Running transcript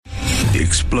The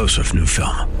explosive new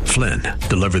film, Flynn,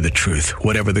 deliver the truth,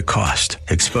 whatever the cost,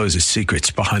 exposes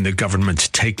secrets behind the government's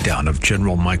takedown of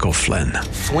General Michael Flynn.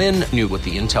 Flynn knew what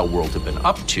the intel world had been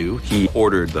up to. He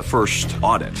ordered the first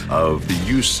audit of the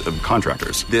use of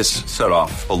contractors. This set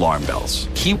off alarm bells.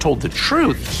 He told the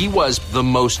truth. He was the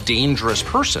most dangerous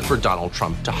person for Donald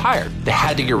Trump to hire. They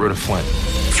had to get rid of Flynn.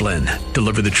 Flynn,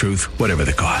 deliver the truth, whatever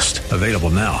the cost. Available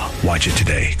now. Watch it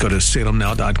today. Go to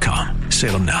salemnow.com.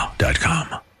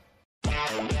 salemnow.com.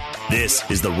 This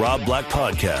is the Rob Black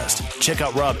Podcast. Check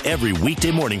out Rob every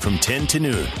weekday morning from 10 to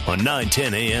noon on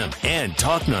 910 a.m. and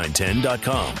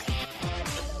talk910.com.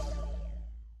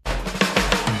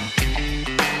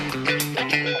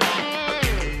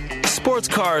 Sports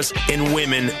cars and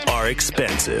women are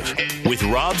expensive. With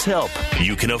Rob's help,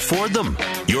 you can afford them.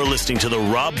 You're listening to the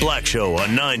Rob Black Show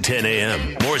on 910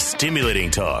 a.m. More stimulating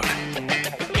talk.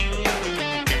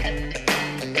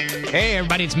 Hey,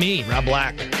 everybody, it's me, Rob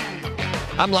Black.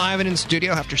 I'm live and in the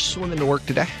studio after swimming to work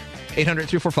today.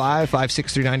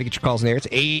 800-345-5639 to get your calls in the air. It's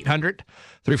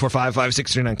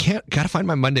 800-345-5639. Gotta find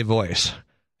my Monday voice.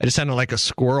 I just sounded like a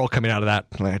squirrel coming out of that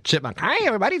like a chipmunk. Hi,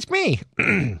 everybody, it's me.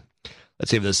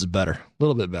 Let's see if this is better. A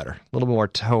little bit better. A little bit more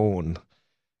tone.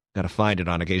 Gotta find it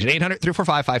on occasion.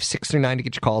 800-345-5639 to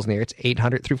get your calls in the air. It's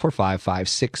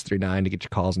 800-345-5639 to get your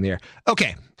calls in the air.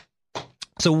 Okay.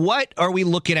 So what are we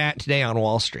looking at today on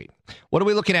Wall Street? What are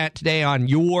we looking at today on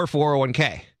your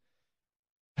 401k?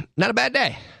 Not a bad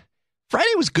day.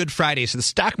 Friday was Good Friday, so the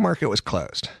stock market was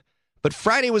closed. But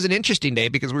Friday was an interesting day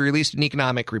because we released an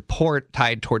economic report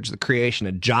tied towards the creation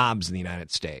of jobs in the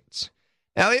United States.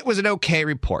 Now, it was an okay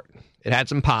report. It had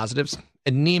some positives.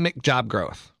 Anemic job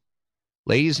growth.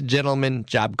 Ladies and gentlemen,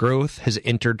 job growth has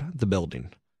entered the building.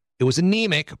 It was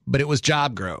anemic, but it was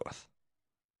job growth.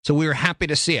 So we were happy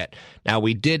to see it. Now,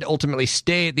 we did ultimately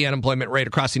stay at the unemployment rate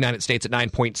across the United States at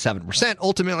 9.7%,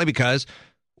 ultimately because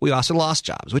we also lost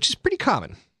jobs, which is pretty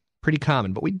common.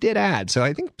 But we did add. So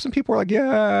I think some people were like,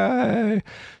 yay.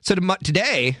 So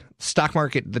today, stock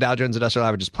market, the Dow Jones Industrial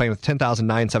Average is playing with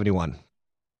 10,971.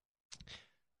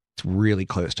 It's really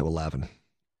close to 11.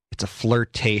 It's a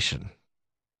flirtation.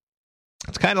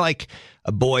 It's kind of like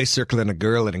a boy circling a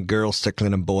girl and a girl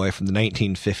circling a boy from the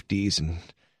 1950s and,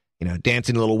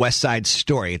 dancing a little West Side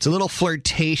Story. It's a little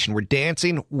flirtation. We're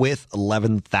dancing with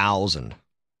 11,000.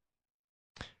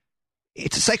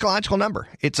 It's a psychological number.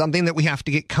 It's something that we have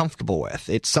to get comfortable with.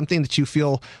 It's something that you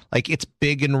feel like it's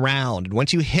big and round. And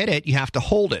once you hit it, you have to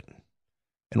hold it.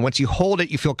 And once you hold it,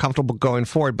 you feel comfortable going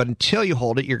forward. But until you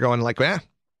hold it, you're going like, we're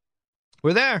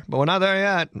there, but we're not there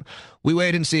yet. We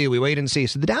wait and see.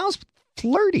 So the Dow's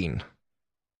flirting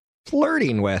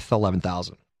with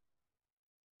 11,000.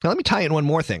 Now, let me tie in one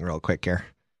more thing real quick here.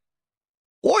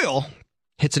 Oil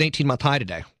hits an 18-month high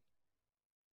today.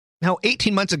 Now,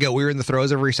 18 months ago, we were in the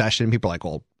throes of a recession. And people are like,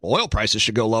 well, oil prices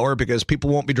should go lower because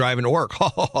people won't be driving to work.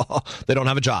 They don't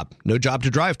have a job. No job to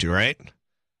drive to, right?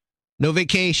 No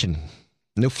vacation.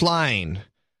 No flying.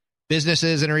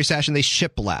 Businesses in a recession, they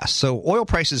ship less. So oil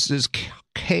prices is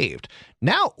caved.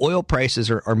 Now, oil prices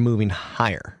are moving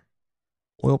higher.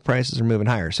 So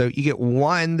you get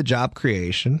one, the job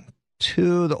creation.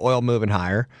 Two, the oil moving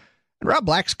higher. And Rob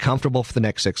Black's comfortable for the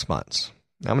next 6 months.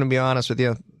 I'm going to be honest with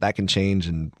you, that can change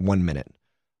in 1 minute.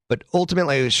 But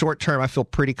ultimately, short term, I feel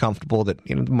pretty comfortable that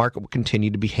the market will continue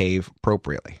to behave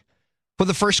appropriately. For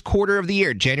the first quarter of the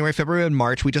year, January, February, and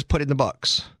March, we just put in the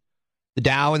books. The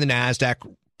Dow and the NASDAQ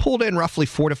pulled in roughly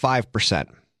 4 to 5%.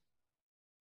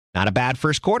 Not a bad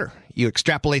first quarter. You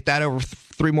extrapolate that over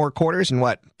 3 more quarters and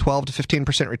 12 to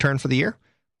 15% return for the year?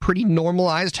 Pretty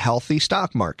normalized, healthy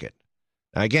stock market.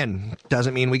 Now, again,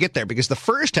 doesn't mean we get there because the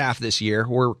first half of this year,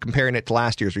 we're comparing it to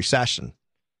last year's recession.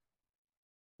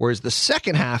 Whereas the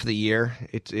second half of the year,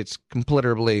 it's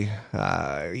completely,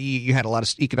 you had a lot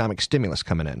of economic stimulus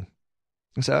coming in.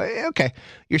 And so, okay,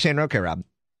 you're saying, okay, Rob,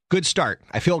 good start.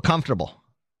 I feel comfortable.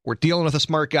 We're dealing with a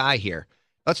smart guy here.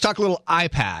 Let's talk a little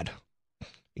iPad.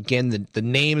 Again, the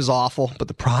name is awful, but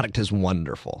the product is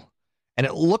wonderful. And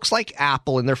it looks like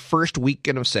Apple in their first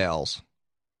weekend of sales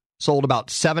sold about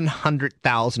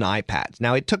 700,000 iPads.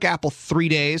 Now, it took Apple 3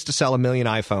 days to sell 1 million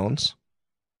iPhones.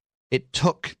 It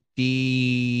took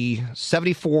the let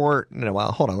me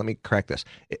correct this.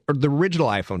 The original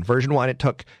iPhone, version 1, it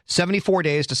took 74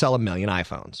 days to sell 1 million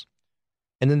iPhones.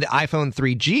 And then the iPhone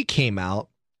 3G came out,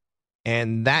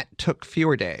 and that took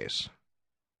fewer days.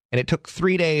 And it took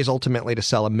 3 days, ultimately, to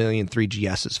sell 1 million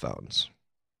 3GS's phones.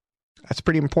 That's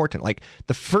pretty important. Like,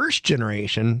 the first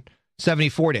generation,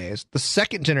 74 days. The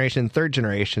second generation, third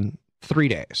generation, 3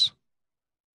 days.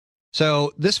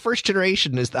 So this first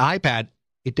generation is the iPad.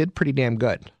 It did pretty damn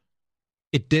good.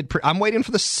 I'm waiting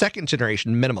for the second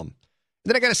generation minimum.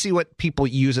 Then I got to see what people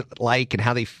use it like and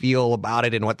how they feel about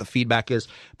it and what the feedback is.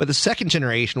 But the second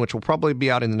generation, which will probably be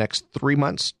out in the next 3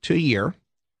 months to a year,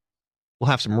 will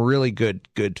have some really good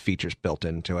features built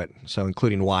into it. So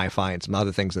including Wi-Fi and some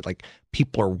other things that like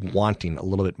people are wanting a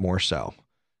little bit more so.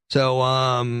 So,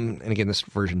 and again, this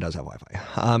version does have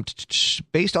Wi-Fi.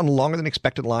 Based on longer than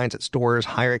expected lines at stores,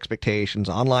 higher expectations,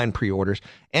 online pre-orders,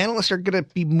 analysts are going to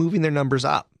be moving their numbers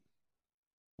up.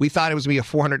 We thought it was going to be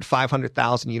a 400 to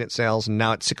 500,000 unit sales, and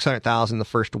now it's 600,000 the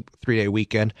first 3-day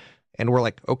weekend. And we're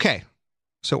like, okay,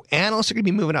 so analysts are going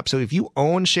to be moving up. So if you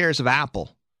own shares of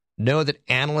Apple, know that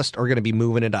analysts are going to be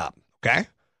moving it up, okay?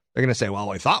 They're going to say, well,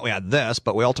 we thought we had this,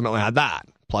 but we ultimately had that,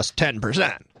 plus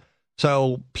 10%.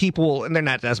 So people, and then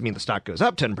that doesn't mean the stock goes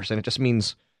up 10%. It just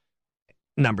means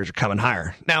numbers are coming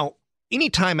higher. Now,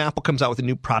 anytime Apple comes out with a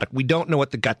new product, we don't know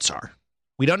what the guts are.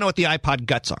 We don't know what the iPod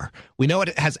guts are. We know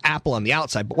it has Apple on the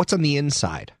outside, but what's on the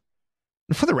inside?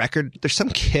 And for the record, there's some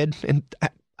kid, and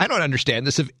I don't understand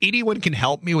this. If anyone can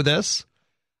help me with this,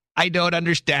 I don't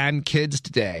understand kids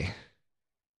today.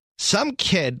 Some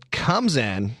kid comes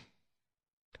in,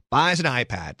 buys an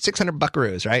iPad, 600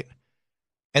 buckaroos, right?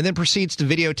 And then proceeds to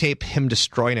videotape him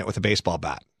destroying it with a baseball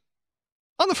bat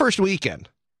on the first weekend.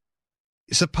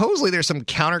 Supposedly there's some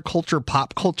counterculture,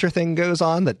 pop culture thing goes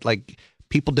on that like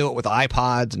people do it with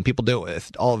iPods and people do it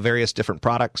with all various different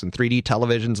products and 3D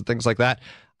televisions and things like that.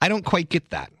 I don't quite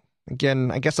get that.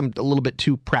 Again, I guess I'm a little bit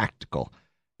too practical.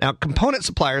 Now, component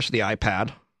suppliers for the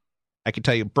iPad, I can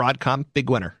tell you Broadcom, big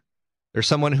winner. There's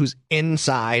someone who's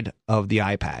inside of the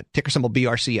iPad, ticker symbol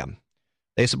BRCM.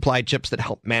 They supply chips that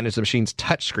help manage the machine's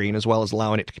touchscreen as well as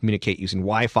allowing it to communicate using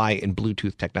Wi-Fi and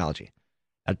Bluetooth technology.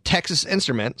 Now, Texas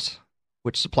Instruments,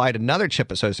 which supplied another chip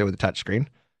associated with the touchscreen,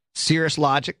 Cirrus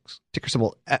Logic, ticker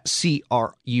symbol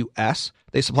CRUS,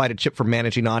 they supplied a chip for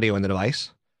managing audio in the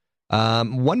device.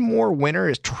 One more winner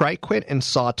is TriQuint and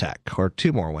Sawtech, or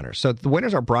two more winners. So the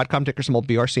winners are Broadcom, ticker symbol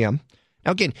BRCM.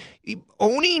 Now, again,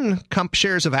 owning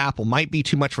shares of Apple might be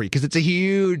too much for you because it's a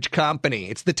huge company.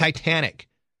 It's the Titanic.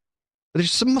 But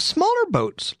there's some smaller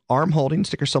boats. ARM Holdings,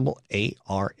 ticker symbol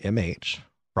ARMH.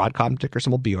 Broadcom, ticker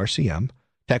symbol BRCM.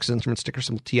 Texas Instruments, ticker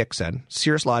symbol TXN.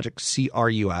 Cirrus Logic,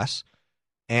 CRUS.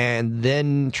 And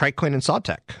then TriQuint and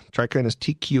Sawtech. TriQuint is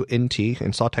TQNT,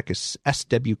 and Sawtech is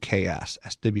SWKS.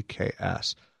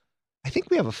 SWKS. I think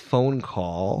we have a phone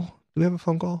call. Do we have a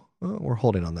phone call? Oh, we're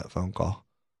holding on that phone call.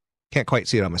 Can't quite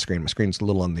see it on my screen. My screen's a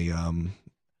little on the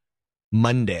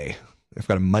Monday. I've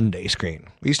got a Monday screen.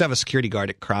 We used to have a security guard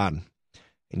at Kron.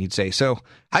 And you'd say, so,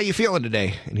 how you feeling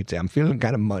today? And he'd say, I'm feeling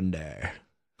kind of Monday.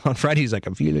 On Friday, he's like,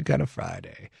 I'm feeling kind of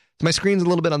Friday. So my screen's a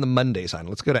little bit on the Monday side.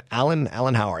 Let's go to Alan.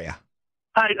 Alan, how are you?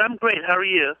 Hi, I'm great. How are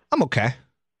you? I'm okay.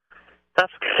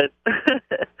 That's good.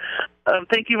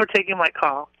 Thank you for taking my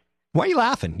call. Why are you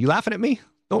laughing? You laughing at me?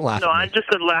 Don't laugh at me.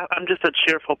 I'm just a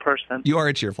cheerful person. You are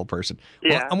a cheerful person.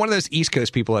 Yeah. Well, I'm one of those East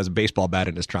Coast people who has a baseball bat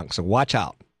in his trunk, so watch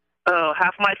out. Oh,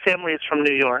 half my family is from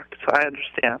New York, so I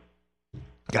understand.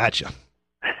 Gotcha.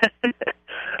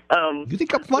 You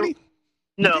think I'm funny?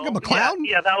 No. You think I'm a clown?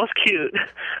 Yeah, that was cute.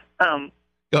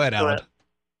 Go ahead, Alan.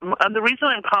 The reason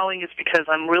I'm calling is because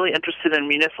I'm really interested in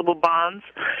municipal bonds,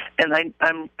 and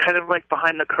I'm kind of like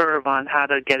behind the curve on how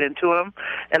to get into them.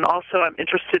 And also I'm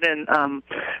interested in,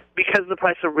 because the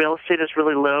price of real estate is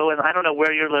really low, and I don't know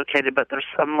where you're located, but there's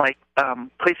some like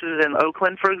places in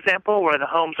Oakland, for example, where the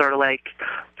homes are like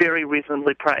very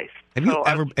reasonably priced. Have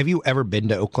you ever been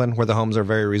to Oakland where the homes are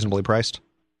very reasonably priced?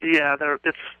 Yeah,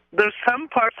 there's some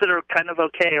parts that are kind of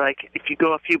okay, like if you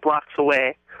go a few blocks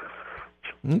away.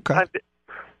 Okay.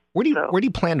 Where do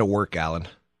you plan to work, Alan?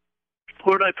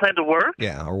 Where do I plan to work?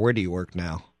 Yeah, or where do you work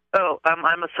now? Oh,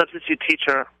 I'm a substitute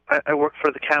teacher. I work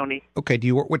for the county. Okay, do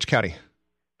you work which county?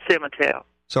 San Mateo.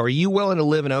 So are you willing to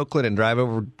live in Oakland and drive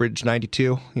over Bridge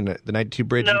 92, the 92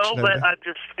 bridge? No, but I'm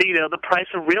just, the price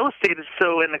of real estate is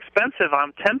so inexpensive,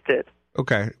 I'm tempted.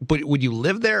 Okay, but would you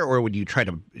live there or would you try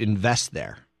to invest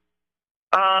there?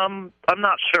 I'm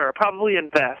not sure. Probably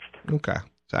invest. Okay,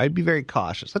 so I'd be very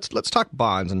cautious. Let's talk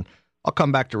bonds, and I'll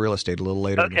come back to real estate a little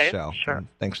later in the show. Sure.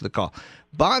 Thanks for the call.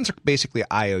 Bonds are basically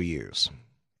IOUs,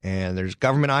 and there's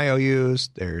government IOUs,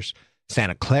 there's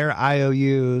Santa Clara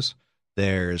IOUs,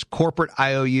 there's corporate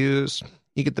IOUs.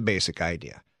 You get the basic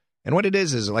idea. And what it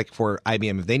is like for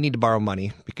IBM, if they need to borrow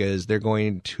money because they're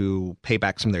going to pay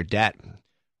back some of their debt,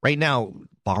 right now,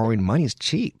 borrowing money is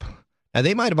cheap. Now,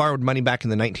 they might have borrowed money back in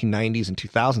the 1990s and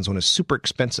 2000s when it was super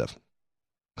expensive.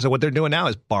 So what they're doing now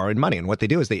is borrowing money. And what they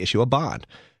do is they issue a bond.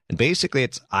 And basically,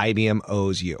 it's IBM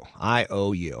owes you. I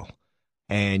owe you.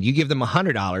 And you give them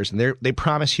 $100, and they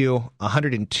promise you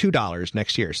 $102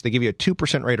 next year. So they give you a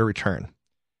 2% rate of return.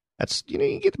 That's, you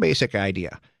get the basic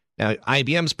idea. Now,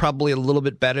 IBM's probably a little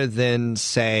bit better than,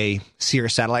 say,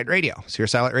 Sirius Satellite Radio.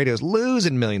 Sirius Satellite Radio is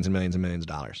losing millions and millions and millions of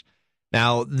dollars.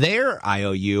 Now, their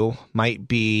IOU might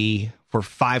be for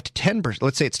 5 to 10%.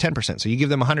 Let's say it's 10%. So you give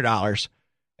them $100,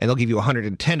 and they'll give you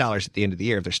 $110 at the end of the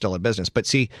year if they're still in business. But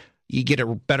see, you get a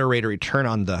better rate of return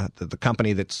on the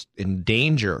company that's in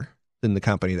danger than the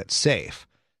company that's safe.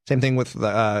 Same thing with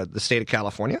the state of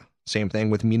California. Same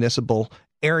thing with municipal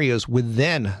areas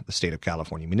within the state of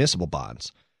California, municipal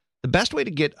bonds. The best way to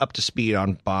get up to speed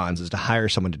on bonds is to hire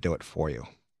someone to do it for you.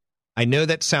 I know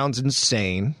that sounds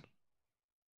insane.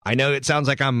 I know it sounds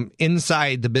like I'm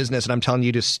inside the business and I'm telling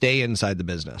you to stay inside the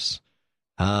business.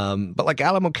 But like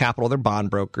Alamo Capital, they're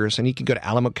bond brokers, and you can go to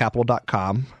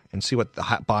alamocapital.com and see what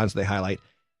the bonds they highlight.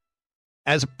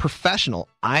 As a professional,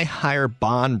 I hire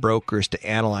bond brokers to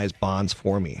analyze bonds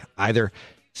for me, either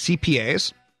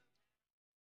CFAs,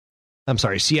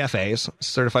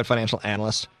 Certified Financial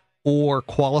Analysts, or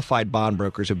qualified bond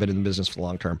brokers who've been in the business for the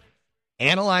long term.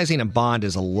 Analyzing a bond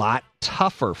is a lot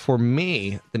tougher for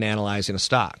me than analyzing a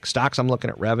stock. Stocks, I'm looking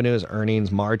at revenues,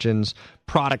 earnings, margins,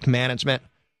 product management.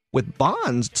 With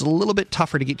bonds, it's a little bit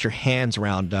tougher to get your hands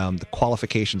around the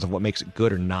qualifications of what makes it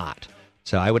good or not.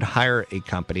 So I would hire a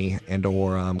company and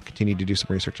or continue to do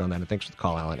some research on that. And thanks for the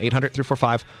call, Alan.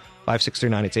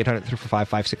 800-345-5639. It's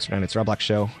 800-345-5639. It's Rob Black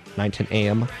Show, 9:10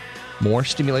 a.m. More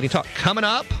stimulating talk. Coming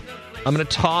up, I'm going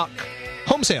to talk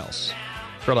home sales.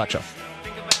 Rob Black Show.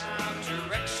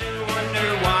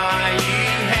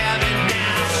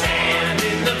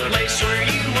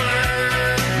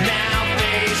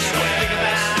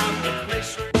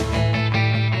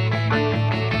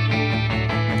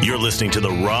 You're listening to The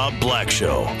Rob Black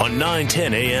Show on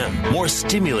 910 a.m. More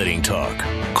stimulating talk.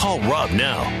 Call Rob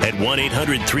now at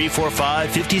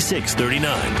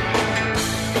 1-800-345-5639.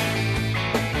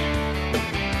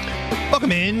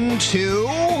 Welcome into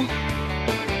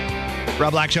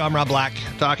Rob Black Show. I'm Rob Black,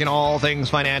 talking all things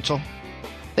financial.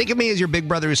 Think of me as your big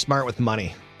brother who's smart with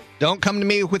money. Don't come to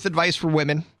me with advice for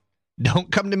women.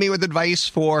 Don't come to me with advice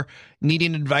for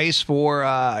needing advice for,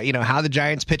 how the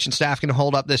Giants pitching staff can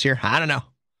hold up this year. I don't know.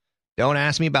 Don't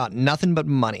ask me about nothing but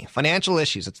money. Financial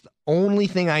issues. It's the only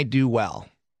thing I do well.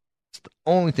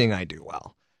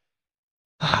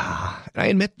 And I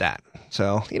admit that.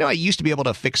 So, I used to be able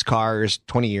to fix cars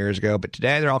 20 years ago, but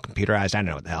today they're all computerized. I don't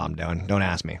know what the hell I'm doing. Don't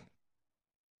ask me.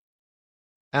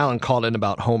 Alan called in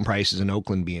about home prices in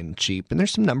Oakland being cheap, and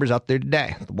there's some numbers out there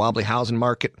today. The wobbly housing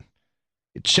market,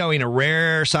 it's showing a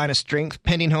rare sign of strength.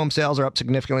 Pending home sales are up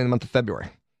significantly in the month of February,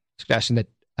 suggesting that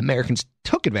Americans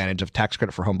took advantage of tax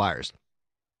credit for home buyers.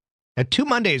 Now, 2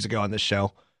 Mondays ago on this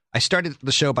show, I started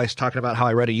the show by talking about how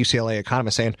I read a UCLA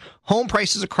economist saying home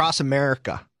prices across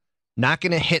America not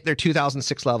going to hit their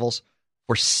 2006 levels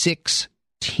for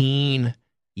 16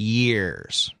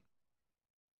 years.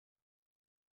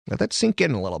 Let that sink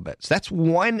in a little bit. So that's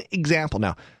one example.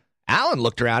 Now, Alan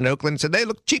looked around Oakland and said, they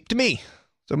look cheap to me.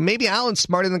 So maybe Alan's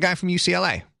smarter than the guy from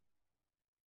UCLA.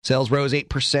 Sales rose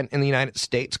 8% in the United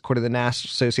States, according to the National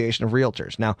Association of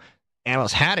Realtors. Now,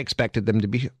 analysts had expected them to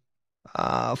be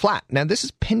flat. Now, this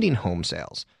is pending home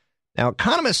sales. Now,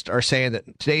 economists are saying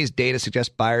that today's data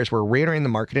suggests buyers were re-entering the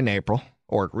market in April,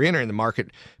 or re-entering the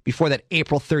market before that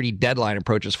April 30 deadline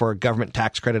approaches for a government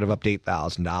tax credit of up to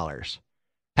 $8,000.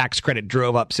 Tax credit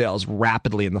drove up sales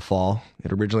rapidly in the fall.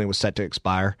 It originally was set to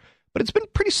expire, but it's been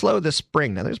pretty slow this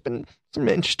spring. Now, there's been some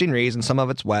interesting reasons. Some of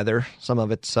it's weather. Some of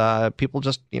it's people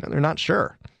just, they're not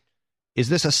sure. Is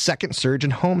this a second surge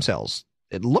in home sales?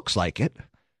 It looks like it.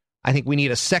 I think we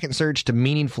need a second surge to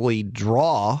meaningfully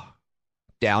draw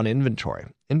down inventory.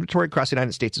 Inventory across the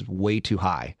United States is way too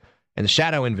high, and the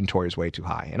shadow inventory is way too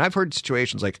high. And I've heard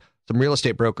situations like some real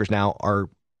estate brokers now are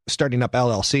starting up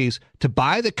LLCs to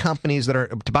buy the homes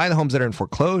that are in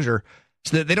foreclosure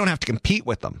so that they don't have to compete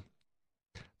with them.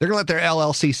 They're going to let their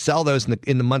LLC sell those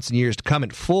in the months and years to come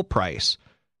at full price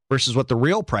versus what the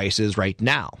real price is right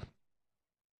now.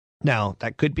 Now,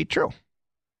 that could be true.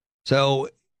 So,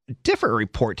 a different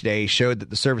report today showed that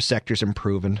the service sector is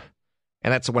improving,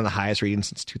 and that's one of the highest readings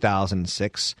since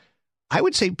 2006. I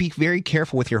would say be very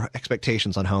careful with your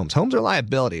expectations on homes. Homes are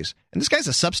liabilities, and this guy's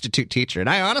a substitute teacher, and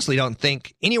I honestly don't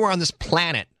think anywhere on this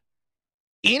planet,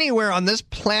 and let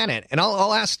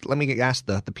me ask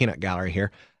the peanut gallery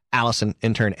here, Allison,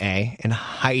 intern A, and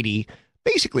Heidi,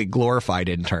 basically glorified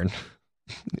intern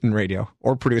in radio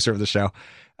or producer of the show,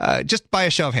 just by a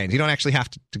show of hands. You don't actually have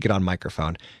to get on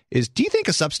microphone. Do you think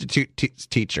a substitute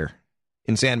teacher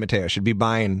in San Mateo should be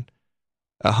buying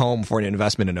a home for an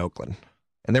investment in Oakland?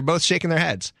 And they're both shaking their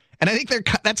heads. And I think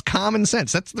that's common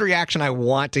sense. That's the reaction I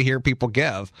want to hear people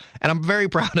give. And I'm very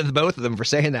proud of both of them for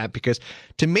saying that, because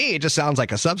to me, it just sounds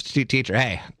like a substitute teacher.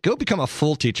 Hey, go become a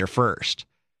full teacher first.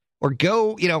 Or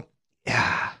go,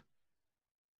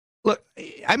 look,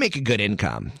 I make a good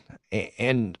income.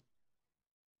 And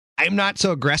I'm not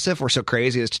so aggressive or so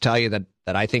crazy as to tell you that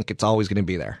I think it's always going to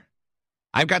be there.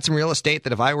 I've got some real estate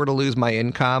that if I were to lose my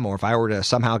income or if I were to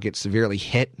somehow get severely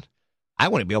hit, I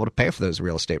wouldn't be able to pay for those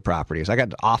real estate properties. I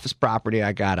got office property.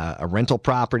 I got a rental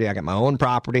property. I got my own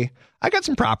property. I got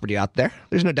some property out there.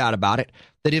 There's no doubt about it.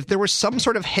 That if there was some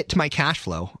sort of hit to my cash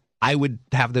flow, I would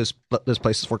have those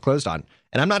places foreclosed on.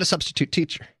 And I'm not a substitute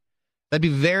teacher. I'd be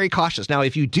very cautious. Now,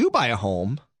 if you do buy a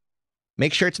home,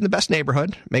 make sure it's in the best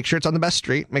neighborhood. Make sure it's on the best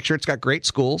street. Make sure it's got great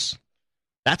schools.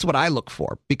 That's what I look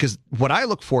for, because what I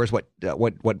look for is what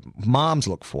moms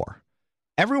look for.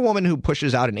 Every woman who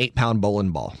pushes out an 8-pound bowling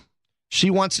ball,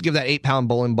 she wants to give that 8-pound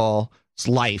bowling ball's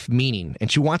life meaning,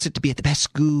 and she wants it to be at the best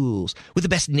schools with the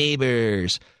best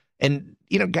neighbors. And,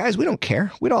 guys, we don't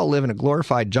care. We'd all live in a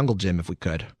glorified jungle gym if we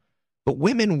could. But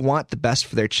women want the best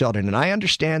for their children, and I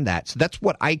understand that. So that's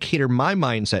what I cater my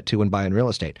mindset to when buying real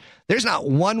estate. There's not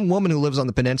one woman who lives on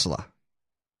the peninsula.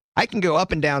 I can go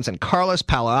up and down San Carlos,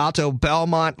 Palo Alto,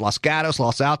 Belmont, Los Gatos,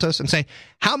 Los Altos, and say,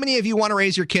 how many of you want to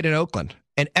raise your kid in Oakland?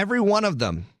 And every one of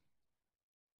them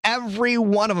is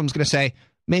going to say,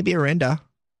 maybe Orinda.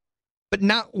 But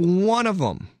not one of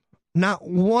them is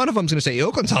going to say,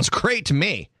 Oakland sounds great to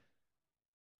me.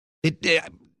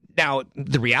 Now,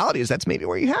 the reality is that's maybe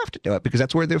where you have to do it, because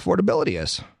that's where the affordability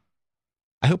is.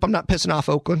 I hope I'm not pissing off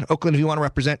Oakland. Oakland, if you want to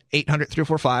represent,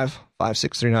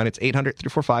 800-345-5639. It's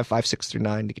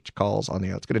 800-345-5639 to get your calls on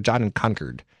there. Let's go to John in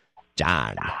Concord.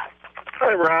 John.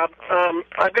 Hi, Rob.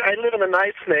 I live in a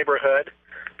nice neighborhood,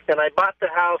 and I bought the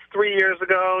house 3 years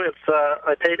ago.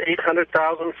 I paid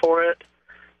 $800,000 for it.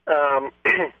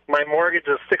 My mortgage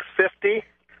is $650,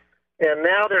 and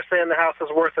now they're saying the house is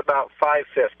worth about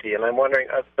 $550. And I'm wondering,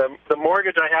 the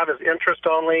mortgage I have is interest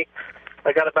only.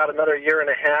 I got about another year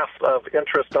and a half of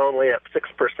interest only at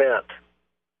 6%.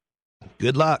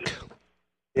 Good luck.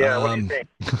 Yeah, what do you think?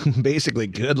 Basically,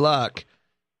 good luck.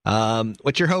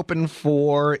 What you're hoping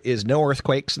for is no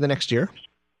earthquakes in the next year.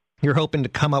 You're hoping to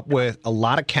come up with a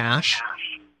lot of cash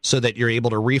so that you're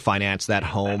able to refinance that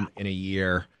home in a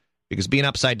year. Because being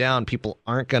upside down, people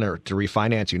aren't going to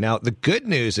refinance you. Now, the good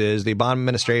news is the Obama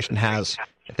administration has,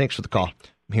 thanks for the call.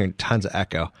 I'm hearing tons of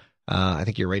echo. I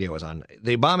think your radio was on.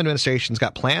 The Obama administration's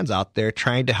got plans out there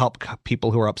trying to help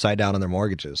people who are upside down on their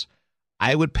mortgages.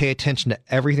 I would pay attention to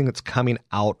everything that's coming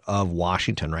out of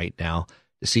Washington right now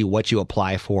to see what you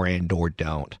apply for and or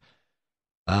don't.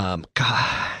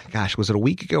 Gosh, was it a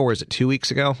week ago or is it 2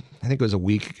 weeks ago? I think it was a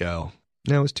week ago.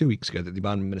 No, it was 2 weeks ago that the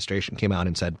Obama administration came out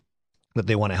and said that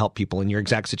they want to help people in your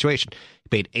exact situation. You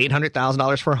paid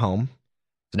 $800,000 for a home.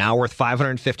 It's now worth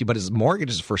 $550,000, but his mortgage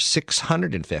is for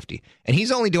 $650,000. And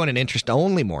he's only doing an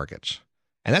interest-only mortgage.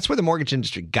 And that's where the mortgage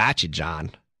industry got you,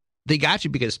 John. They got you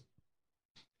because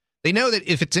they know that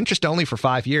if it's interest-only for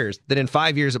 5 years, then in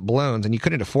 5 years it balloons and you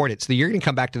couldn't afford it. So you're going to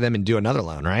come back to them and do another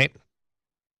loan, right?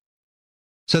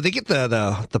 So they get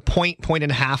the point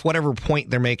and a half, whatever point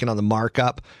they're making on the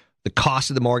markup, the cost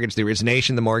of the mortgage, the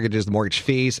origination of the mortgages, the mortgage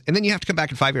fees, and then you have to come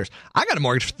back in 5 years. I got a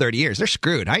mortgage for 30 years. They're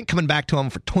screwed. I ain't coming back to them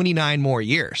for 29 more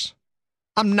years.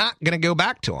 I'm not going to go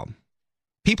back to them.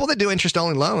 People that do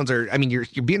interest-only loans you're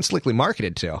being slickly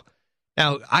marketed to.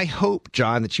 Now, I hope,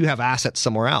 John, that you have assets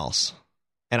somewhere else,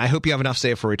 and I hope you have enough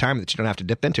saved for retirement that you don't have to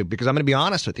dip into, because I'm going to be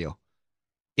honest with you.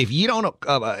 If you don't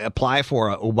apply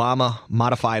for an Obama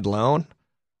modified loan,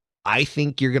 I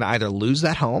think you're going to either lose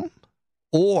that home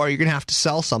or you're going to have to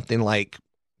sell something like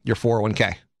your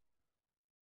 401k.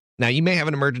 Now, you may have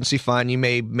an emergency fund. You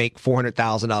may make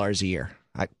 $400,000 a year.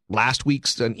 Last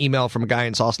week's an email from a guy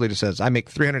in Sausalito says, I make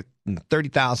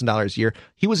 $330,000 a year.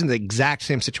 He was in the exact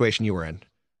same situation you were in.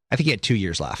 I think he had 2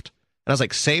 years left. And I was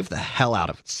like, save the hell out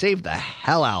of it. Save the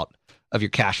hell out of your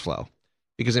cash flow.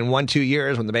 Because in 1-2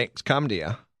 years, when the banks come to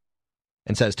you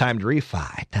and says, time to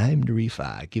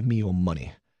refi, give me your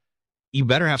money, you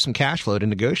better have some cash flow to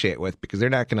negotiate with, because they're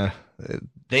not going to,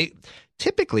 they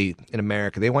typically in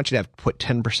America, they want you to have to put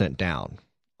 10% down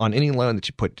on any loan that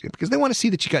you put, because they want to see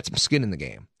that you got some skin in the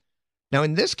game. Now,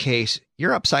 in this case,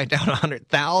 you're upside down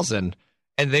 $100,000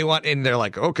 and they're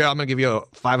like, okay, I'm going to give you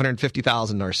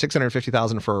 $550,000 or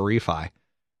 $650,000 for a refi.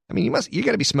 I mean, you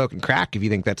got to be smoking crack if you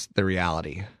think that's the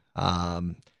reality. Now,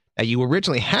 you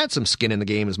originally had some skin in the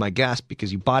game, is my guess,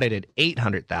 because you bought it at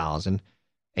 $800,000.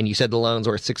 And you said the loan's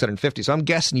worth $650,000. So I'm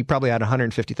guessing you probably had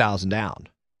 $150,000 down.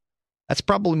 That's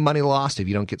probably money lost if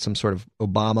you don't get some sort of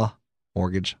Obama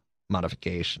mortgage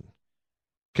modification.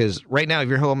 Because right now, if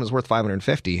your home is worth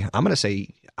 $550,000, I'm going to say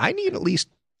I need at least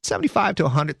 $75,000 to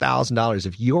 $100,000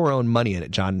 of your own money in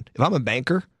it, John. If I'm a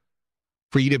banker,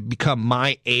 for you to become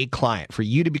my A client, for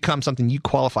you to become something you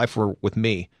qualify for with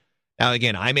me. Now,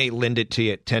 again, I may lend it to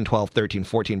you at 10, 12, 13,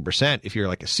 14% if you're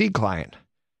like a C client.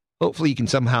 Hopefully, you can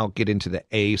somehow get into the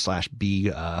A/B,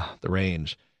 the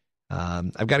range.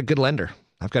 I've got a good lender.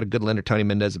 Tony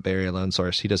Mendez at Bay Area Loan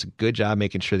Source. He does a good job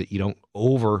making sure that you don't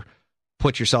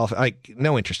put yourself, like,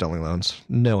 no interest-only loans.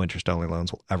 No interest-only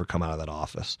loans will ever come out of that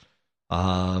office. You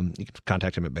can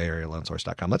contact him at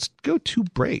BayAreaLoanSource.com. Let's go to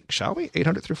break, shall we?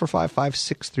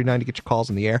 800-345-5639 to get your calls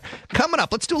in the air. Coming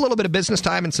up, let's do a little bit of Business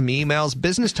Time and some emails.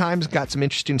 Business Time's got some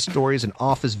interesting stories and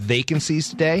office vacancies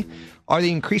today. Are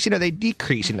they increasing? Are they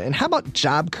decreasing? And how about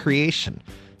job creation?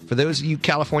 For those of you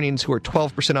Californians who are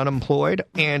 12% unemployed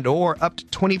and or up to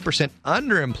 20%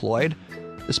 underemployed,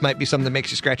 this might be something that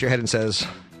makes you scratch your head and says,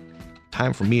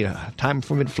 time for me to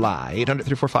fly.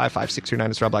 800-345-5639.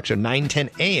 It's Rob Black Show, 9:10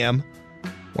 a.m.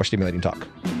 More stimulating talk.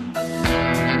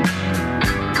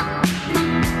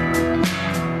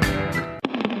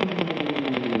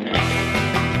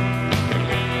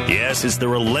 Yes, it's the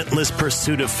relentless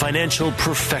pursuit of financial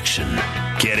perfection.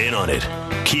 Get in on it.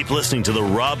 Keep listening to The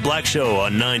Rob Black Show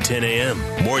on 9:10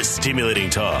 a.m. More stimulating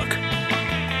talk.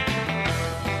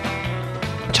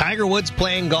 Tiger Woods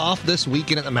playing golf this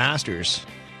weekend at the Masters.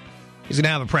 He's going to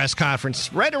have a press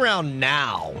conference right around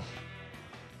now.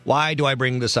 Why do I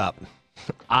bring this up?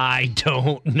 I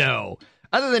don't know.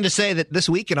 Other than to say that this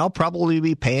weekend I'll probably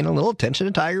be paying a little attention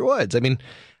to Tiger Woods. I mean,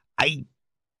 I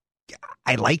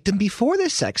liked him before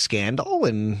this sex scandal,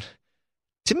 and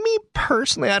to me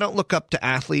personally, I don't look up to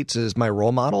athletes as my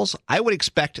role models. I would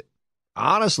expect,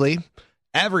 honestly,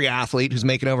 every athlete who's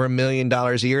making over $1 million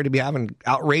a year to be having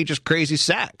outrageous, crazy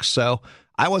sex. So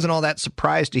I wasn't all that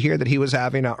surprised to hear that he was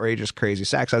having outrageous, crazy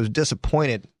sex. I was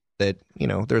disappointed that,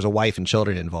 there's a wife and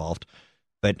children involved.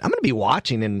 But I'm going to be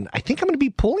watching, and I think I'm going to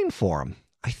be pulling for him.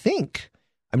 I think.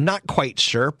 I'm not quite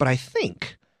sure, but I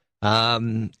think.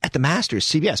 At the Masters,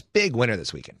 CBS, big winner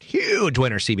this weekend. Huge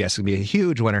winner, CBS is going to be a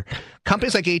huge winner.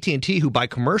 Companies like AT&T, who buy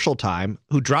commercial time,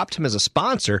 who dropped him as a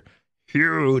sponsor,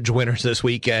 huge winners this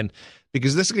weekend,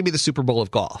 because this is going to be the Super Bowl of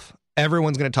golf.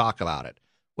 Everyone's going to talk about it.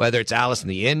 Whether it's Allison,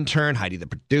 the intern, Heidi, the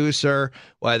producer,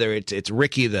 whether it's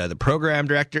Ricky, the program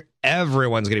director,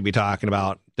 everyone's going to be talking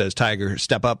about, does Tiger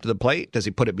step up to the plate? Does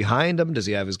he put it behind him? Does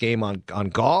he have his game on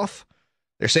golf?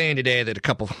 They're saying today that a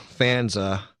couple fans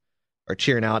are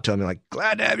cheering out to him and like,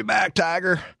 glad to have you back,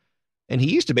 Tiger. And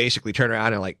he used to basically turn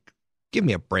around and like, give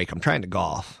me a break. I'm trying to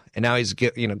golf. And now he's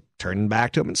turning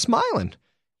back to him and smiling.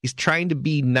 He's trying to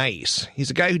be nice. He's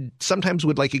a guy who sometimes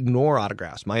would like ignore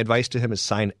autographs. My advice to him is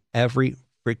sign every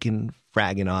freaking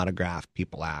fragging autograph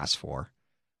people ask for.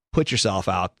 Put yourself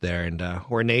out there, and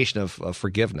we're a nation of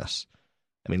forgiveness.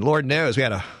 I mean, Lord knows we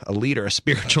had a leader, a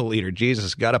spiritual leader.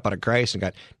 Jesus got up on a Christ and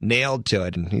got nailed to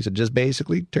it, and he said, just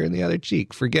basically turn the other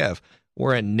cheek, forgive.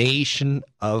 We're a nation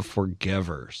of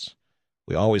forgivers.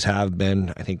 We always have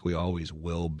been. I think we always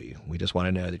will be. We just want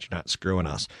to know that you're not screwing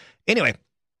us. Anyway,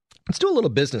 let's do a little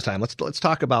business time. Let's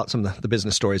talk about some of the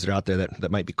business stories that are out there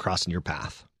that might be crossing your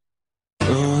path.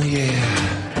 Oh,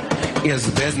 yeah. It's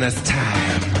business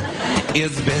time.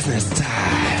 It's business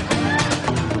time.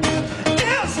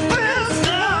 It's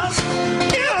business.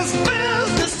 It's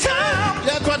business time.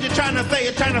 That's what you're trying to say.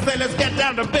 You're trying to say, let's get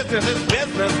down to business. It's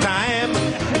business time.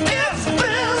 It's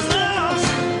business.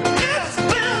 It's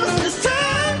business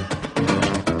time.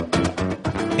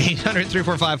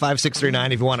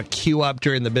 800-345-5639 if you want to queue up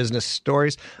during the business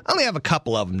stories. I only have a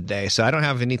couple of them today, so I don't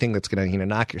have anything that's going to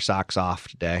knock your socks off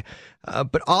today.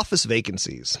 But office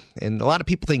vacancies. And a lot of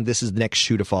people think this is the next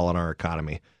shoe to fall in our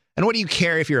economy. And what do you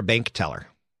care if you're a bank teller?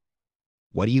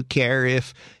 What do you care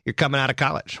if you're coming out of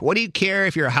college? What do you care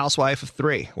if you're a housewife of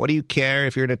 3? What do you care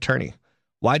if you're an attorney?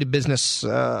 Why do business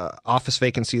office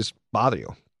vacancies bother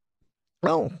you?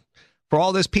 Well, for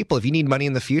all those people, if you need money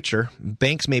in the future,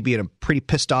 banks may be in a pretty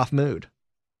pissed off mood.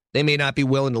 They may not be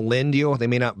willing to lend you. They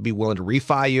may not be willing to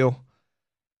refi you.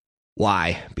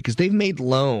 Why? Because they've made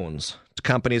loans to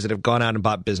companies that have gone out and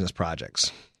bought business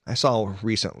projects. I saw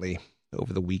recently,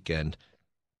 over the weekend,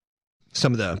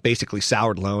 some of the basically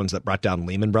soured loans that brought down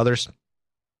Lehman Brothers.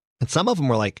 And some of them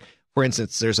were like, for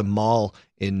instance, there's a mall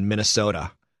in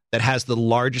Minnesota that has the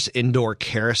largest indoor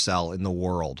carousel in the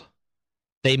world.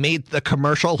 They made the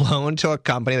commercial loan to a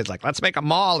company that's like, let's make a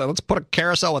mall and let's put a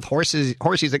carousel with horses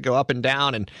that go up and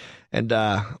down. And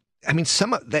I mean,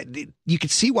 some of that, you could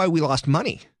see why we lost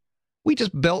money. We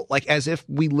just built like as if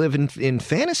we live in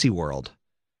fantasy world.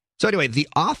 So anyway, the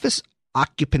office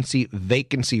occupancy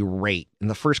vacancy rate in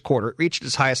the first quarter, it reached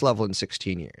its highest level in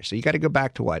 16 years. So you got to go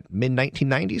back to what,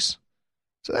 mid-1990s?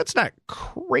 So that's not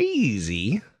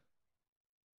crazy.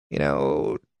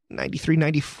 93,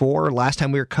 94, last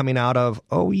time we were coming out of,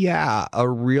 a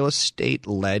real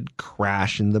estate-led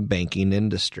crash in the banking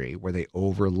industry where they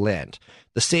overlent.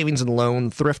 The savings and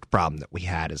loan thrift problem that we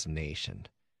had as a nation.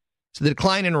 So the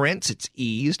decline in rents, it's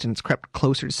eased and it's crept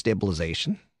closer to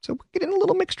stabilization. So we're getting a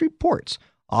little mixed reports.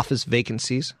 Office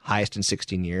vacancies, highest in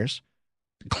 16 years.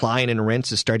 Decline in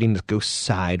rents is starting to go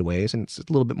sideways and it's a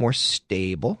little bit more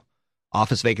stable.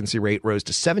 Office vacancy rate rose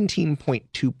to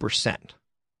 17.2%.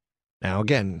 Now,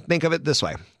 again, think of it this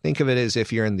way. Think of it as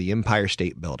if you're in the Empire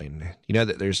State Building. You know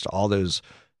that there's all those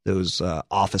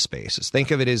office spaces.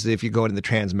 Think of it as if you go into the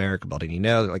Transamerica Building. You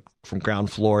know, like from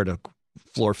ground floor to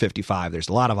floor 55, there's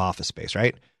a lot of office space,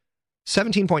 right?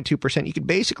 17.2%, you could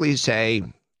basically say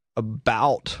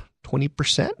about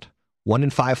 20%. 1 in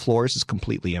 5 floors is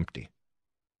completely empty.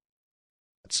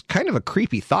 It's kind of a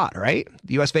creepy thought, right?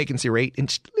 The U.S. vacancy rate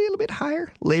is a little bit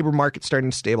higher. Labor market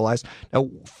starting to stabilize. Now,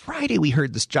 Friday we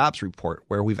heard this jobs report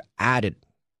where we've added,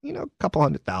 a couple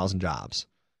 100,000 jobs.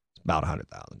 It's about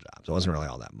 100,000 jobs. It wasn't really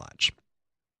all that much.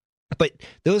 But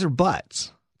those are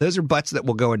butts. Those are butts that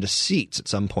will go into seats at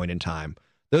some point in time.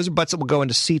 Those are butts that will go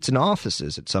into seats in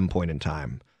offices at some point in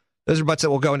time. Those are butts that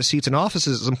will go into seats in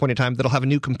offices at some point in time that'll have a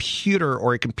new computer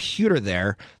or a computer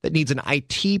there that needs an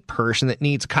IT person, that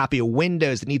needs a copy of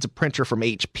Windows, that needs a printer from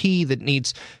HP, that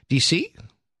needs DC.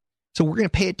 So we're going to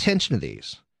pay attention to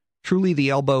these. Truly,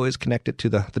 the elbow is connected to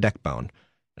the neck bone.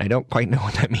 I don't quite know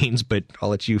what that means, but I'll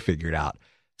let you figure it out.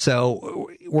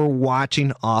 So we're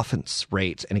watching offense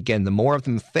rates. And again, the more of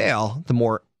them fail, the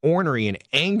more ornery and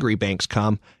angry banks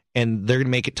come, and they're going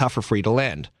to make it tougher for you to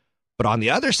lend. But on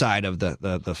the other side of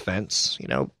the fence,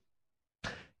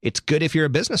 it's good if you're a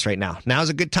business right now. Now's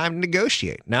a good time to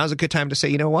negotiate. Now's a good time to say,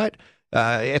 you know what?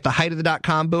 At the height of the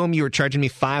dot-com boom, you were charging me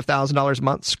 $5,000 a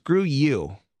month. Screw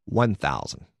you,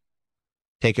 $1,000.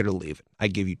 Take it or leave it. I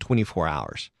give you 24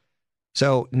 hours.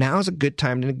 So now's a good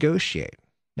time to negotiate.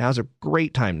 Now's a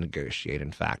great time to negotiate,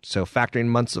 in fact. So factoring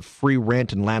months of free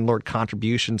rent and landlord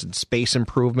contributions and space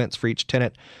improvements for each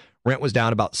tenant, rent was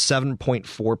down about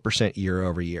 7.4% year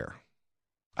over year.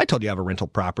 I told you I have a rental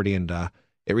property, and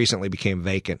it recently became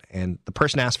vacant, and the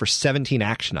person asked for 17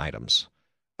 action items,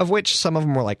 of which some of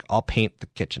them were like, I'll paint the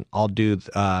kitchen, I'll do,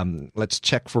 let's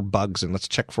check for bugs, and let's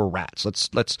check for rats,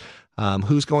 let's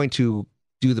who's going to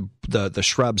do the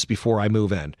shrubs before I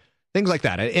move in, things like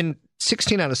that. And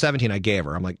 16 out of 17 I gave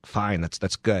her. I'm like, fine,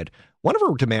 that's good. One of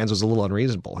her demands was a little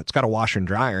unreasonable. It's got a washer and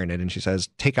dryer in it, and she says,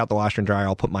 take out the washer and dryer,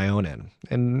 I'll put my own in,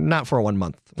 and not for a 1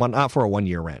 month, not for a 1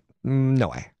 year rent. No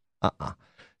way.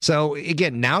 So,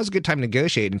 again, now's a good time to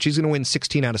negotiate, and she's going to win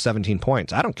 16 out of 17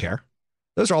 points. I don't care.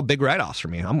 Those are all big write-offs for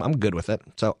me. I'm good with it,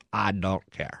 so I don't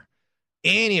care.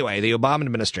 Anyway, the Obama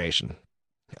administration,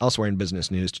 elsewhere in business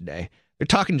news today, they're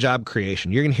talking job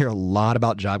creation. You're going to hear a lot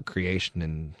about job creation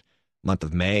in the month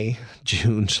of May,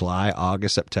 June, July,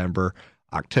 August, September,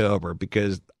 October,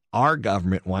 because our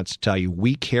government wants to tell you,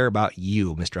 we care about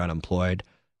you, Mr. Unemployed.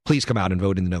 Please come out and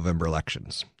vote in the November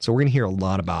elections. So we're going to hear a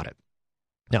lot about it.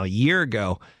 Now, a year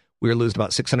ago, we were losing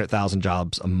about 600,000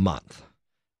 jobs a month.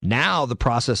 Now the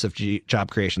process of job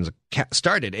creation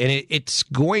started, and it's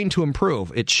going to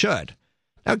improve. It should.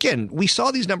 Now, again, we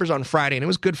saw these numbers on Friday, and it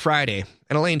was Good Friday,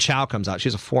 and Elaine Chao comes out.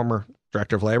 She's a former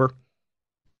director of labor.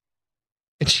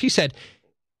 And she said,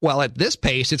 well, at this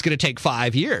pace, it's going to take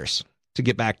 5 years to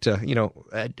get back to,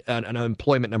 an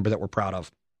unemployment number that we're proud of.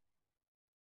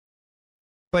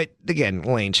 But again,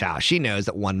 Elaine Chao, she knows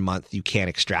that 1 month you can't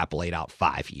extrapolate out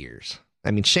 5 years.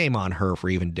 I mean, shame on her for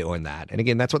even doing that. And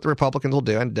again, that's what the Republicans will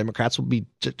do, and Democrats will be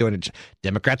doing it.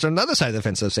 Democrats are on the other side of the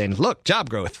fence of saying, look, job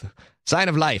growth, sign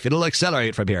of life, it'll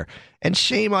accelerate from here. And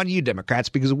shame on you, Democrats,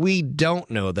 because we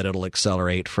don't know that it'll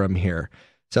accelerate from here.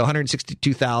 So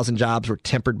 162,000 jobs were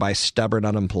tempered by stubborn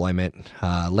unemployment.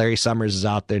 Larry Summers is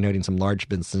out there noting some large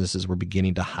businesses were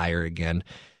beginning to hire again.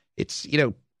 It's,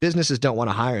 businesses don't want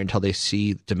to hire until they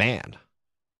see demand.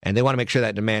 And they want to make sure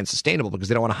that demand's sustainable because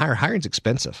they don't want to hire. Hiring's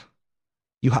expensive.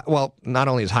 Not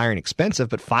only is hiring expensive,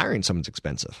 but firing someone's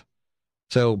expensive.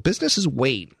 So businesses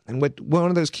wait. And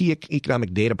one of those key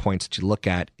economic data points that you look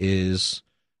at is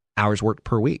hours worked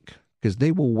per week, because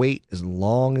they will wait as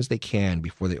long as they can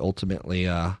before they ultimately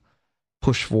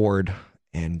push forward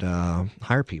and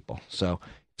hire people. So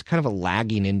it's kind of a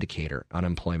lagging indicator.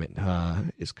 Unemployment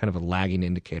is kind of a lagging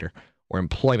indicator, or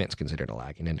employment's considered a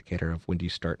lagging indicator of when do you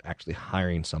start actually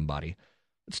hiring somebody.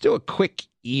 Let's do a quick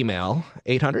email,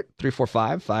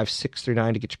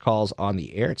 800-345-5639 to get your calls on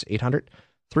the air. It's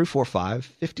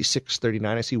 800-345-5639.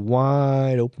 I see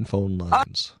wide open phone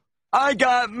lines. I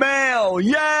got mail.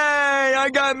 Yay! I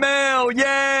got mail.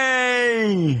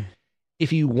 Yay!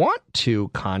 If you want to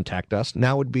contact us,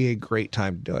 now would be a great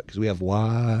time to do it because we have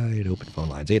wide open phone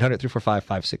lines.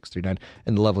 800-345-5639.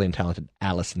 And the lovely and talented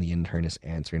Allison, the intern, is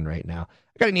answering right now.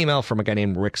 I got an email from a guy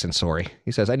named Rick Sensori.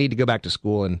 He says, I need to go back to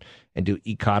school and do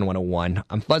Econ 101.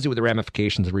 I'm fuzzy with the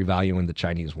ramifications of revaluing the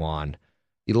Chinese yuan.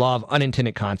 The law of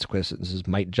unintended consequences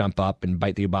might jump up and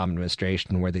bite the Obama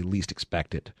administration where they least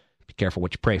expect it. Be careful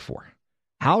what you pray for.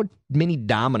 How many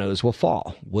dominoes will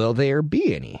fall? Will there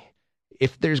be any?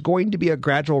 If there's going to be a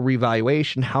gradual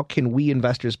revaluation, how can we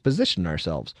investors position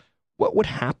ourselves? What would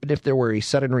happen if there were a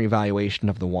sudden revaluation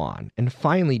of the yuan? And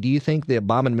finally, do you think the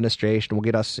Obama administration will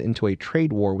get us into a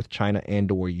trade war with China and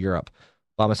or Europe?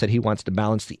 Obama said he wants to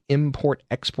balance the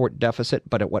import-export deficit,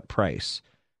 but at what price?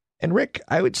 And Rick,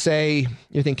 I would say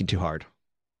you're thinking too hard.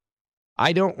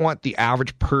 I don't want the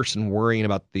average person worrying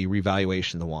about the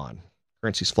revaluation of the yuan.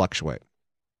 Currencies fluctuate.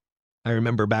 I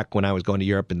remember back when I was going to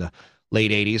Europe in the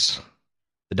late 80s,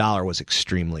 the dollar was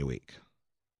extremely weak.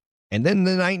 And then in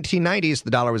the 1990s,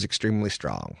 the dollar was extremely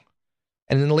strong.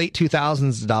 And in the late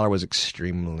 2000s, the dollar was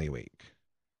extremely weak.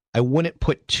 I wouldn't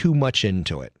put too much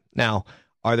into it. Now,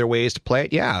 are there ways to play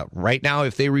it? Yeah. Right now,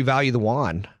 if they revalue the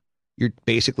yuan, you're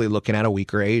basically looking at a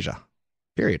weaker Asia,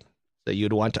 period. So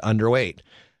you'd want to underweight.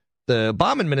 The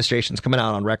Obama administration's coming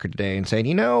out on record today and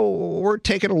saying, we're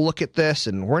taking a look at this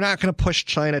and we're not going to push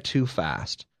China too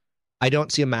fast. I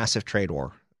don't see a massive trade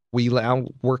war. We now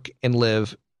work and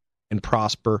live and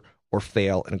prosper or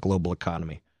fail in a global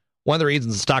economy. One of the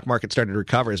reasons the stock market started to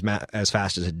recover as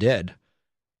fast as it did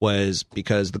was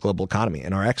because of the global economy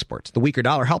and our exports. The weaker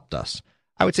dollar helped us.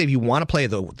 I would say if you want to play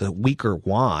the weaker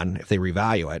yuan, if they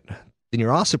revalue it, then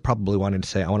you're also probably wanting to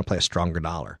say, I want to play a stronger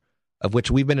dollar, of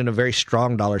which we've been in a very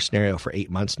strong dollar scenario for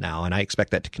 8 months now, and I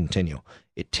expect that to continue.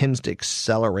 It tends to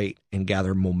accelerate and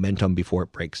gather momentum before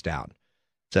it breaks down.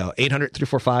 So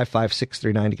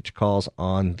 800-345-5639 to get your calls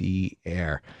on the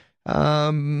air.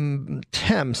 Tim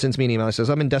sends me an email. He says,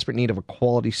 I'm in desperate need of a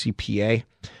quality CPA.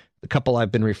 The couple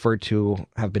I've been referred to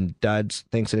have been duds.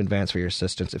 Thanks in advance for your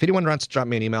assistance. If anyone wants to drop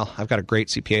me an email, I've got a great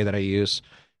CPA that I use.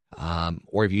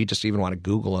 Or if you just even want to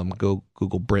Google him, go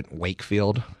Google Brent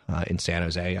Wakefield in San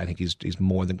Jose. I think he's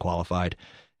more than qualified.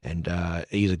 And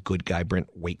he's a good guy, Brent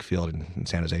Wakefield in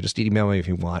San Jose. Just email me if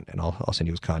you want, and I'll send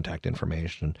you his contact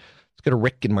information. Let's go to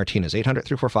Rick in Martinez,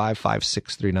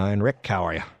 800-345-5639. Rick, how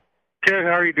are you? Good.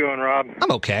 How are you doing, Rob?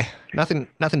 I'm okay. Nothing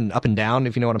up and down,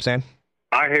 if you know what I'm saying.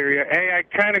 I hear you. Hey, I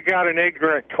kind of got an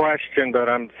ignorant question, but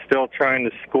I'm still trying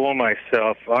to school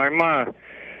myself. I'm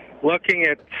looking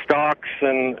at stocks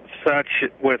and such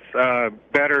with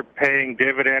better paying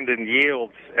dividend and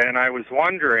yields, and I was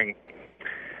wondering,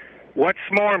 what's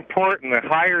more important, the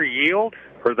higher yield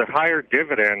or the higher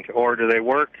dividend, or do they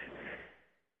work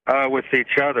with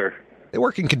each other? They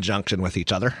work in conjunction with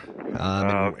each other.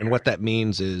 And what that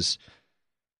means is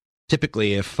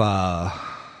typically if you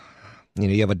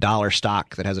have a dollar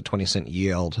stock that has a 20-cent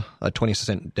yield, a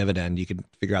 20-cent dividend, you can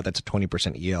figure out that's a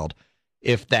 20% yield.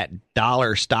 If that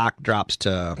dollar stock drops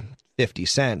to 50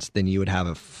 cents, then you would have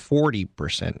a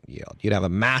 40% yield. You'd have a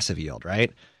massive yield,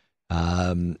 right?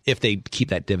 If they keep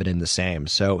that dividend the same.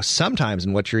 So sometimes,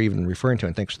 and what you're even referring to,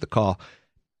 and thanks for the call,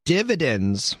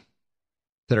 dividends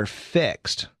that are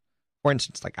fixed, for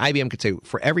instance, like IBM could say,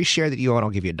 for every share that you own,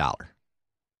 I'll give you $1.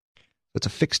 It's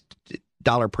a fixed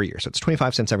dollar per year. So it's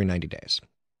 25 cents every 90 days.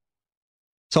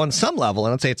 So on some level,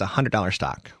 and let's say it's a $100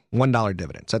 stock, $1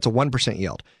 dividend. So that's a 1%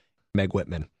 yield. Meg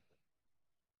Whitman,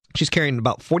 she's carrying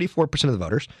about 44% of the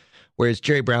voters, whereas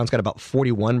Jerry Brown's got about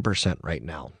 41% right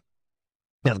now.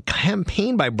 Now, the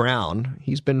campaign by Brown,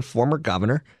 he's been former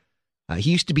governor.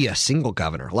 He used to be a single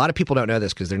governor. A lot of people don't know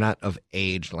this because they're not of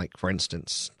age. Like, for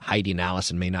instance, Heidi and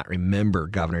Allison may not remember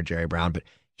Governor Jerry Brown, but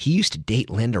he used to date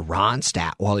Linda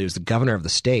Ronstadt while he was the governor of the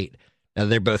state. Now,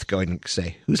 they're both going to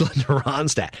say, who's Linda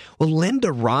Ronstadt? Well, Linda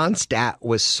Ronstadt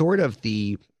was sort of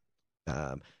the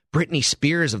Britney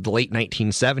Spears of the late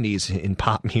 1970s in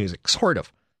pop music. Sort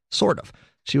of.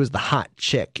 She was the hot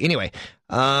chick. Anyway,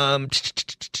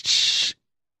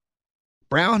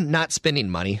 Brown not spending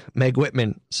money, Meg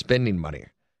Whitman spending money.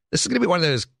 This is going to be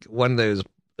one of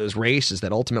those races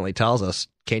that ultimately tells us,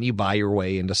 can you buy your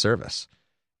way into service?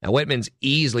 Now, Whitman's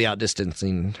easily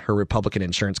outdistancing her Republican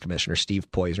insurance commissioner, Steve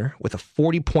Poizner, with a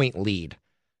 40-point lead.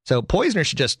 So Poizner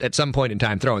should just, at some point in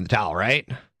time, throw in the towel, right?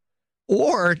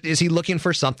 Or is he looking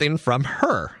for something from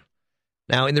her?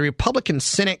 Now, in the Republican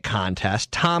Senate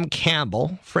contest, Tom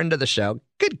Campbell, friend of the show,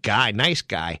 good guy, nice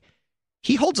guy,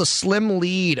 he holds a slim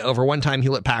lead over one-time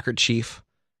Hewlett-Packard chief,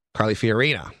 Carly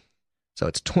Fiorina. So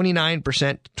it's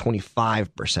 29% to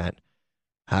 25%.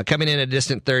 Coming in a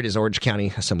distant third is Orange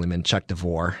County Assemblyman Chuck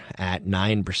DeVore at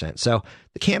 9%. So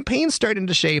the campaign's starting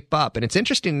to shape up, and it's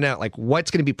interesting to know like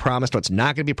what's going to be promised, what's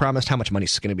not going to be promised, how much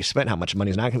money's going to be spent, how much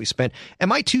money is not going to be spent.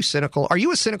 Am I too cynical? Are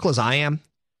you as cynical as I am?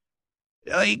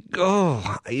 I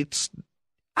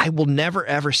will never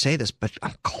ever say this, but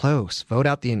I'm close. Vote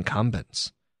out the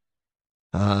incumbents.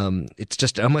 It's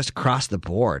just almost across the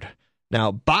board.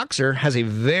 Now, Boxer has a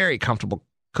very comfortable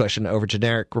cushion over a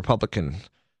generic Republican.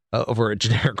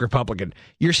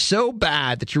 You're so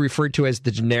bad that you're referred to as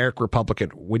the generic Republican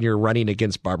when you're running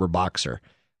against Barbara Boxer.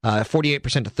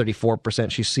 48% to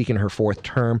 34%. She's seeking her fourth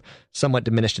term, somewhat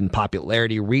diminished in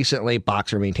popularity recently.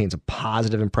 Boxer maintains a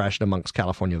positive impression amongst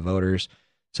California voters.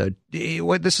 So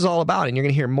what this is all about, and you're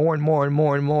going to hear more and more and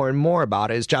more and more and more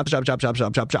about it, is jobs, jobs, jobs, jobs,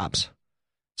 jobs, jobs, jobs.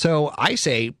 So I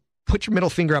say, put your middle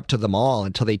finger up to them all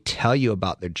until they tell you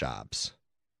about their jobs.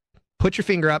 Put your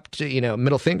finger up to,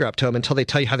 middle finger up to them until they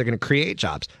tell you how they're going to create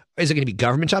jobs. Is it going to be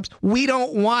government jobs? We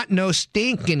don't want no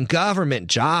stinking government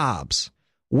jobs.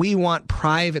 We want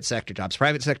private sector jobs.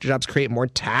 Private sector jobs create more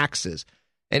taxes.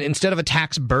 And instead of a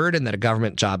tax burden that a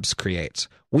government jobs creates,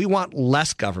 we want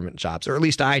less government jobs, or at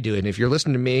least I do. And if you're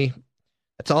listening to me,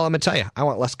 that's all I'm going to tell you. I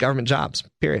want less government jobs,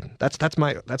 period. That's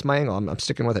my angle. I'm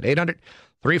sticking with it.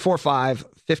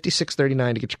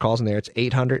 800-345-5639 to get your calls in there. It's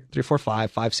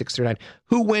 800-345-5639.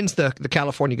 Who wins the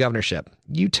California governorship?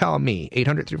 You tell me.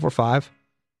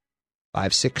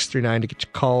 800-345-5639 to get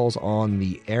your calls on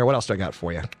the air. What else do I got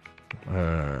for you?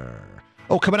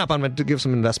 Coming up, I'm going to give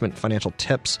some investment financial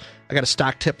tips. I got a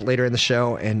stock tip later in the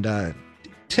show and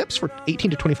tips for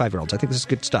 18 to 25-year-olds. I think this is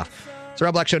good stuff. It's the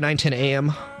Rob Black Show, 9:10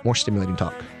 a.m. More stimulating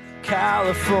talk.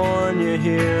 California,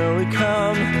 here we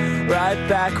come, right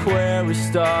back where we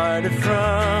started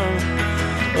from.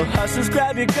 Well, hustlers,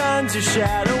 grab your guns, your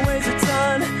shadow weighs a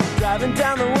ton, driving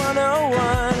down the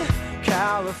 101,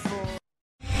 California.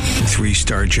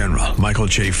 3-star General Michael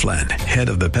J. Flynn, head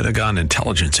of the Pentagon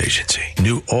Intelligence Agency,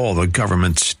 knew all the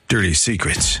government's dirty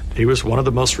secrets. He was one of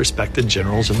the most respected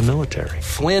generals in the military.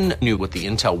 Flynn knew what the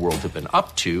intel world had been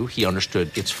up to. He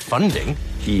understood its funding.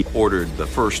 He ordered the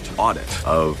first audit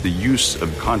of the use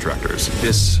of contractors.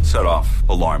 This set off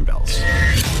alarm bells.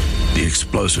 The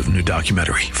explosive new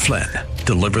documentary, Flynn,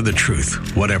 Deliver the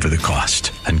Truth, Whatever the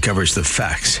Cost, uncovers the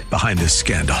facts behind this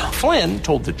scandal. Flynn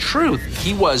told the truth.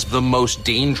 He was the most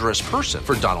dangerous person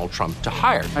for Donald Trump to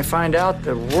hire. I find out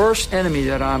the worst enemy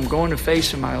that I'm going to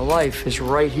face in my life is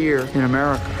right here in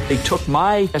America. They took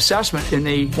my assessment and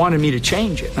they wanted me to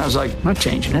change it. And I was like, I'm not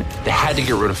changing it. They had to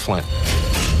get rid of Flynn.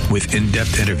 With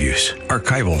in-depth interviews,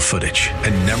 archival footage,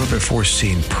 and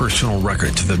never-before-seen personal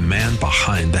records of the man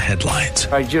behind the headlines.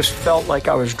 I just felt like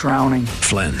I was drowning.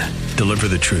 Flynn, Deliver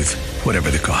the Truth, Whatever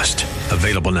the Cost.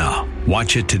 Available now.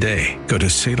 Watch it today. Go to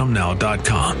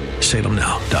salemnow.com.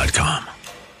 salemnow.com.